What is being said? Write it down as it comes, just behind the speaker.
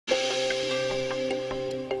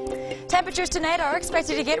Temperatures tonight are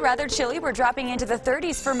expected to get rather chilly. We're dropping into the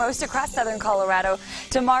 30s for most across southern Colorado.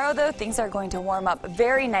 Tomorrow, though, things are going to warm up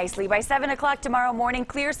very nicely. By 7 o'clock tomorrow morning,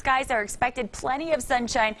 clear skies are expected. Plenty of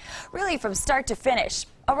sunshine, really from start to finish.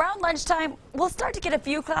 Around lunchtime, we'll start to get a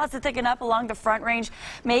few clouds to thicken up along the Front Range.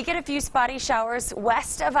 May get a few spotty showers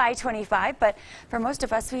west of I-25, but for most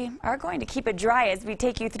of us, we are going to keep it dry as we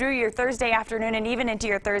take you through your Thursday afternoon and even into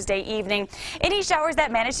your Thursday evening. Any showers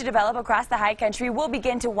that manage to develop across the high country will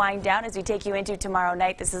begin to wind down as we take you into tomorrow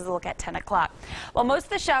night. This is a look at 10 o'clock. While most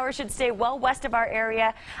of the showers should stay well west of our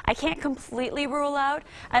area, I can't completely rule out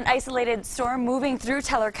an isolated storm moving through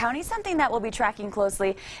Teller County, something that we'll be tracking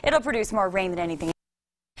closely. It'll produce more rain than anything.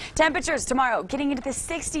 Temperatures tomorrow getting into the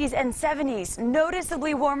 60s and 70s,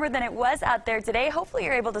 noticeably warmer than it was out there today. Hopefully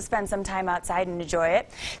you're able to spend some time outside and enjoy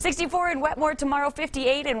it. 64 in Wetmore tomorrow,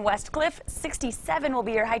 58 in West Cliff, 67 will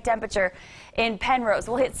be your high temperature in Penrose.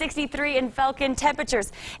 We'll hit 63 in Falcon.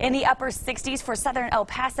 Temperatures in the upper 60s for southern El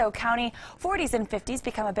Paso County. 40s and 50s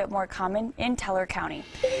become a bit more common in Teller County.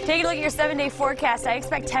 Taking a look at your 7-day forecast, I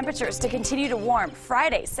expect temperatures to continue to warm.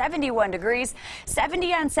 Friday, 71 degrees,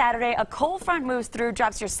 70 on Saturday. A cold front moves through,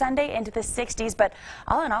 drops your Sunday into the 60s, but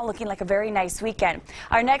all in all looking like a very nice weekend.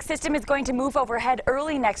 Our next system is going to move overhead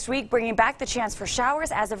early next week, bringing back the chance for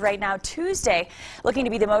showers. As of right now, Tuesday looking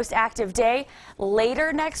to be the most active day.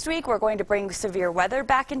 Later next week, we're going to bring severe weather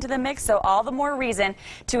back into the mix, so all the more reason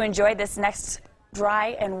to enjoy this next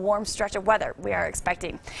dry and warm stretch of weather we are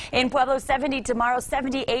expecting. In Pueblo, 70 tomorrow,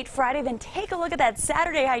 78 Friday. Then take a look at that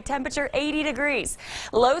Saturday high temperature, 80 degrees.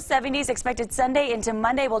 Low 70s expected Sunday into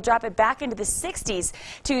Monday. We'll drop it back into the 60s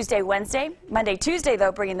Tuesday, Wednesday. Monday, Tuesday,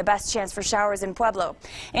 though, bringing the best chance for showers in Pueblo.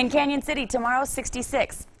 In Canyon City tomorrow,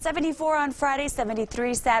 66. 74 on Friday,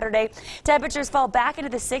 73 Saturday. Temperatures fall back into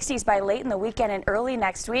the 60s by late in the weekend and early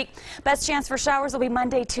next week. Best chance for showers will be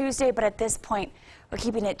Monday, Tuesday, but at this point, we're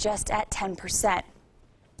keeping it just at 10%.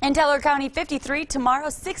 In Teller County, 53 tomorrow,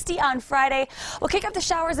 60 on Friday. We'll kick up the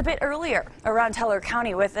showers a bit earlier around Teller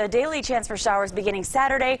County with a daily chance for showers beginning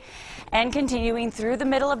Saturday and continuing through the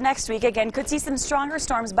middle of next week. Again, could see some stronger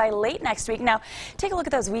storms by late next week. Now, take a look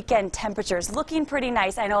at those weekend temperatures. Looking pretty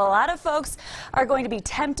nice. I know a lot of folks are going to be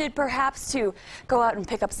tempted perhaps to go out and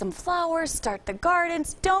pick up some flowers, start the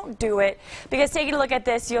gardens. Don't do it, because taking a look at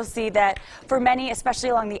this, you'll see that for many, especially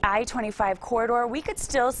along the I-25 corridor, we could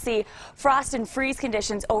still see frost and freeze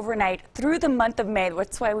conditions overnight through the month of May.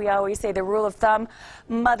 That's why we always say the rule of thumb,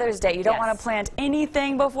 Mother's Day. You don't want to plant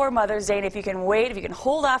anything before Mother's Day, and if you can wait, if you can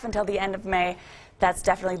hold off until the end of May, that's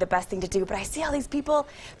definitely the best thing to do. But I see all these people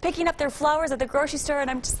picking up their flowers at the grocery store, and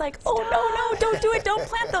I'm just like, oh, no, don't do it. Don't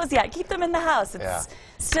plant those yet. Keep them in the house. It's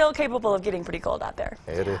still capable of getting pretty cold out there.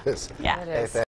 It is. Yeah. It is.